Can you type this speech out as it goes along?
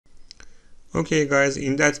Okay guys,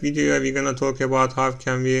 in that video we're gonna talk about how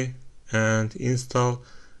can we install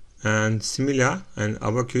and Simula and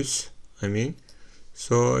Abaqus,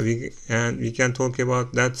 so we can talk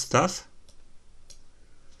about that stuff.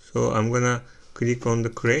 So I'm gonna click on the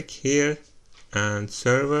crack here and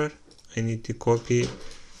server. I need to copy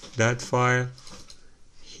that file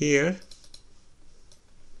here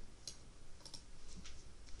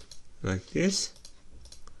like this.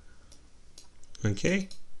 Okay,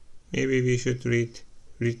 maybe we should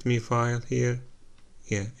readme file here.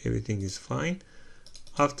 Yeah, everything is fine.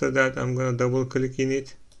 After that I'm gonna double click in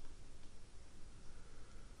it.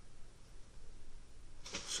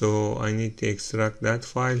 So I need to extract that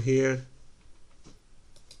file here.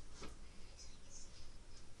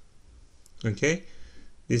 Okay,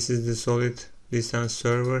 this is the solid license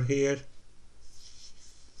server here.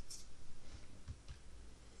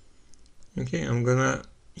 Okay, I'm gonna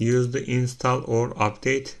use the install or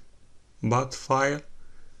update but file.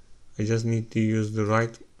 I just need to use the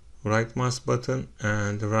right mouse button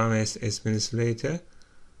and run as administrator.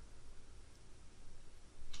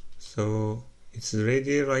 So it's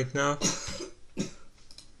ready right now.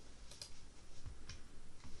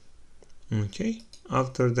 Okay,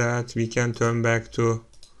 after that we can turn back to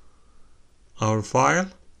our file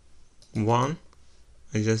one.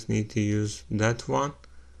 I just need to use that one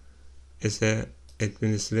as a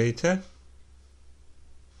administrator.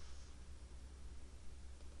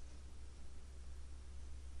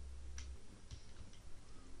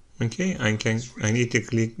 Okay, I need to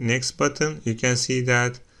click next button. You can see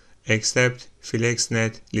that except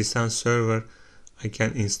FlexNet license server I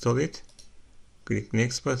can install it. Click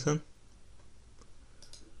next button,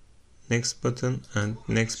 next button and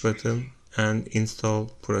next button, and install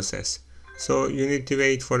process. So you need to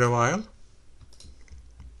wait for a while.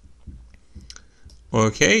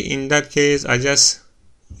 Okay, in that case I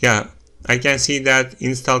can see that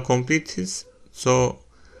install completed. So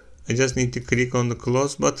I just need to click on the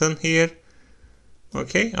close button here.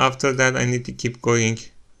 Okay, after that I need to keep going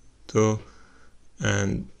to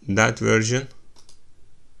that version.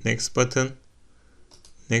 Next button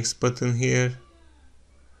here,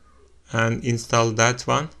 and install that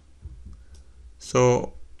one.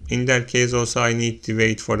 So in that case also I need to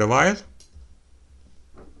wait for a while.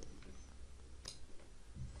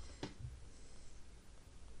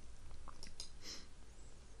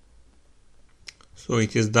 So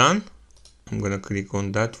it is done. I'm gonna click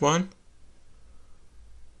on that one.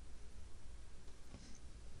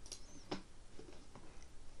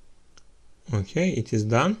 Okay, it is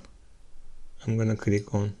done. I'm gonna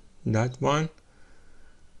click on that one.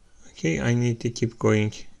 Okay, I need to keep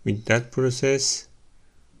going with that process.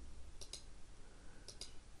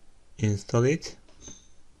 Install it.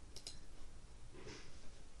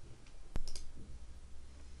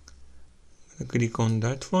 I'm gonna click on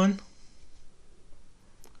that one.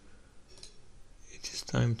 It is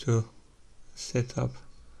time to set up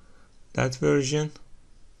that version.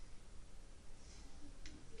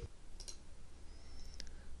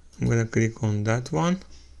 I'm gonna click on that one.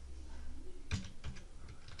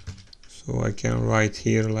 So I can write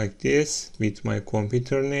here like this with my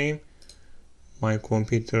computer name. My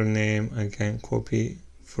computer name I can copy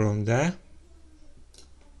from there.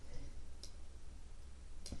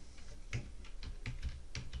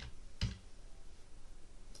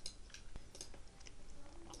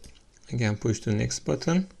 I can push the next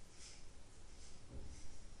button.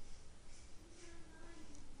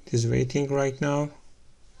 It is waiting right now.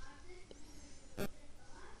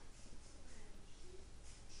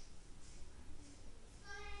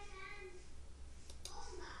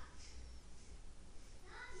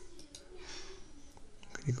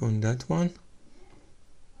 Click on that one.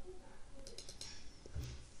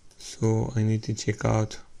 So I need to check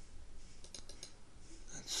out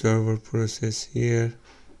that server process here.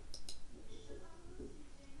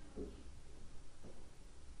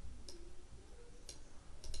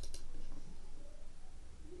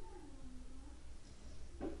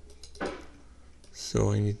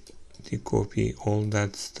 So I need to copy all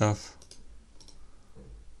that stuff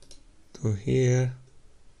to here.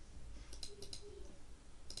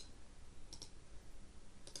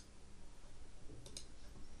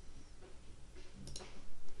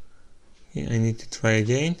 Okay, I need to try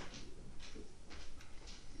again.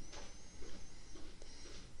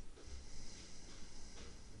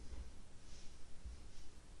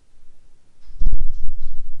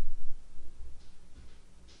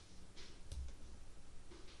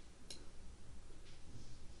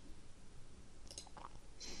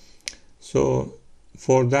 So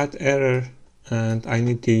for that error, and I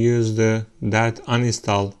need to use that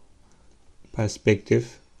uninstall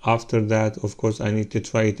perspective, After that, of course, I need to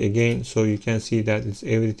try it again, so you can see that it's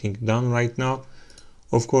everything done right now.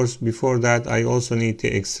 Of course, before that, I also need to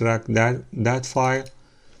extract that file.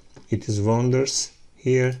 It is wonders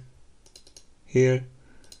here.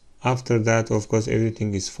 After that, of course,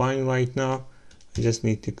 everything is fine right now. I just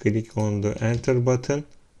need to click on the enter button.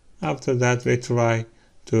 After that, we try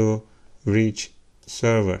to reach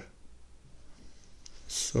server.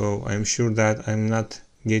 So I'm sure that I'm not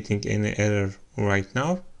getting any error right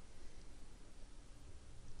now.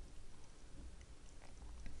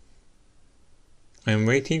 I'm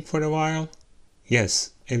waiting for a while.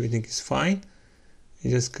 Yes, everything is fine. I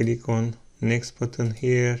just click on next button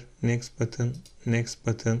here, next button, next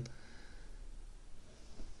button.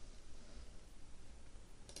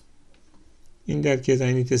 In that case,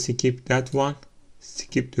 I need to skip that one.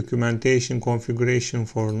 Skip documentation configuration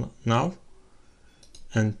for now.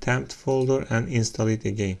 And temp folder and install it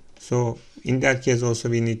again. So in that case also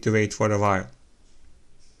we need to wait for a while.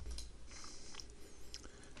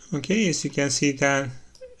 Okay, as you can see that,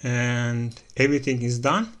 and everything is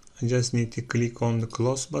done. I just need to click on the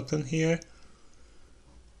close button here.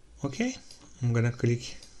 Okay, I'm gonna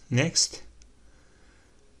click next,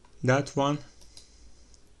 that one,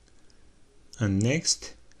 and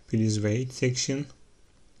next. Please wait section.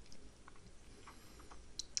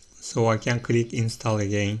 So I can click install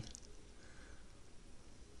again.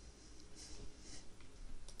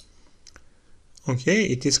 Okay,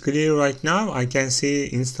 it is clear right now. I can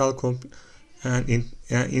see install and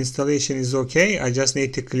installation is okay. I just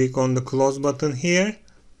need to click on the close button here.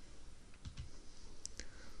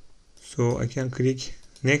 So I can click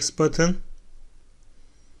next button.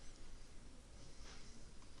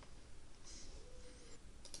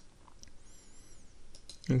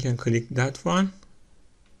 I can click that one.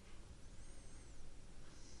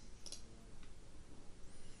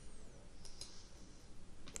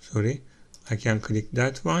 Sorry, I can click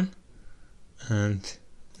that one and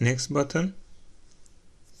next button,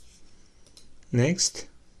 next.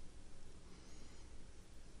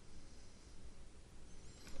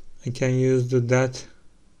 I can use that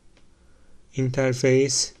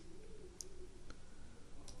interface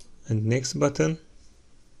and next button.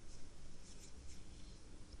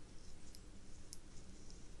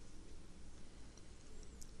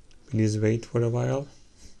 Please wait for a while.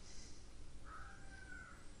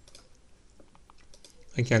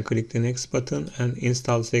 I can click the next button and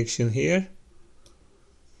install section here.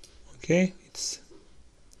 Okay, it's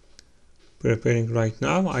preparing right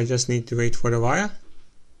now. I just need to wait for a while.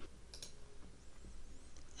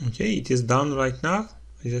 Okay, it is done right now.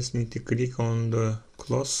 I just need to click on the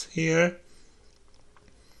close here.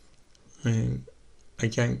 And I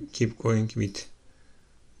can keep going with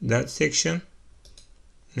that section.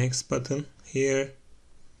 Next button here.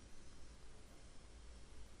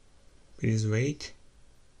 Please wait.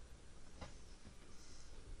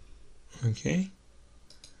 Okay,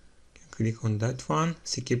 click on that one,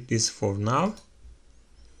 skip this for now,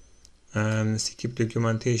 and skip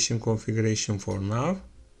documentation configuration for now,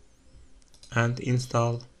 and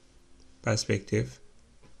install perspective.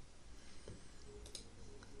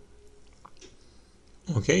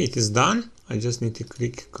 Okay, it is done. I just need to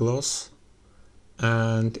click close,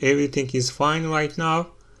 and everything is fine right now.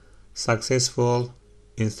 Successful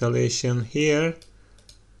installation here,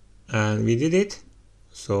 and we did it.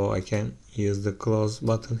 So I can use the close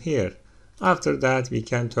button here. After that, we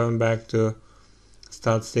can turn back to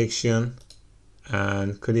start section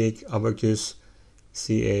and click Abaqus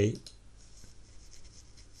CAE.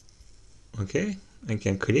 Okay, I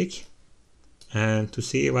can click and to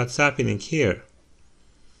see what's happening here.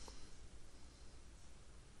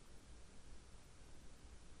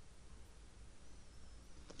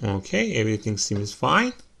 Okay, everything seems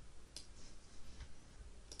fine.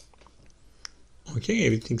 Okay,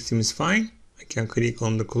 everything seems fine. I can click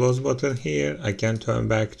on the close button here. I can turn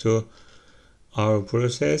back to our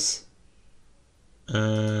process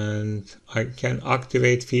and I can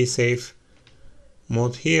activate fee-safe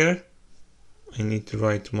mode here. I need to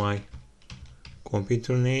write my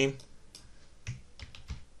computer name.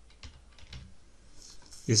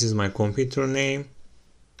 This is my computer name.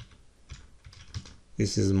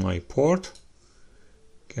 This is my port.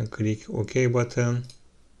 I can click OK button.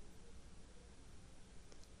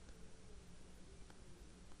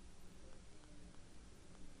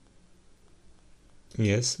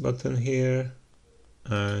 Yes button here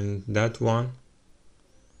and that one.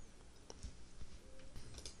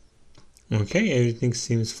 Okay, everything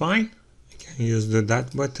seems fine. I can use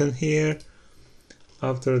that button here.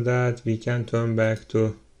 After that, we can turn back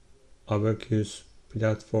to Abaqus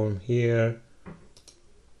platform here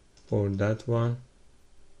for that one.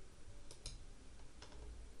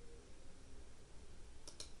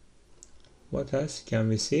 What else can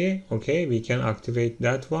we see? Okay, we can activate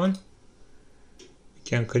that one. We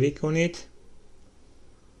can click on it.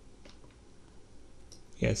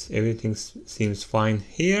 Yes, everything seems fine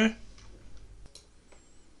here.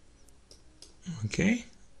 Okay,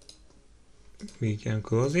 we can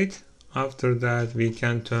close it. After that, we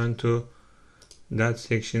can turn to that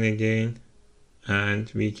section again,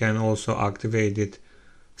 and we can also activate it.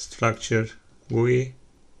 Structure GUI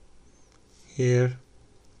here.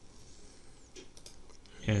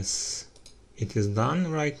 Yes, it is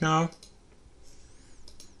done right now.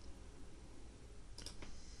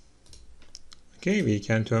 Okay, we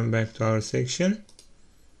can turn back to our section.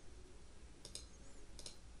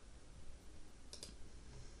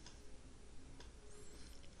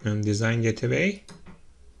 And design gateway.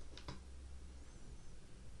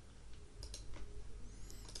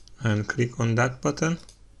 And click on that button.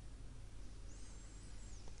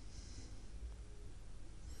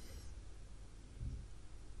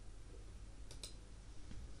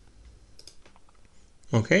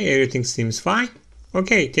 Okay, everything seems fine.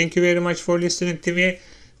 Okay, thank you very much for listening to me.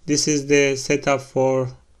 This is the setup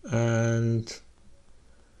for and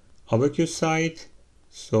Abaqus site.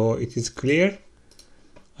 So it is clear.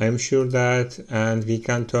 I am sure that, and we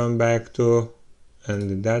can turn back to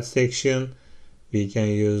and that section. We can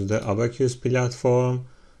use the Abaqus platform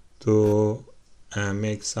to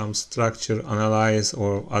make some structure analyze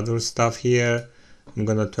or other stuff here. I'm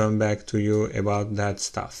gonna turn back to you about that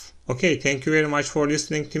stuff. Okay, thank you very much for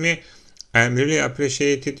listening to me. I really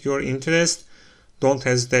appreciated your interest. Don't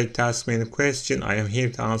hesitate to ask me any question. I am here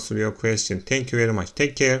to answer your question. Thank you very much.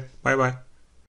 Take care. Bye bye.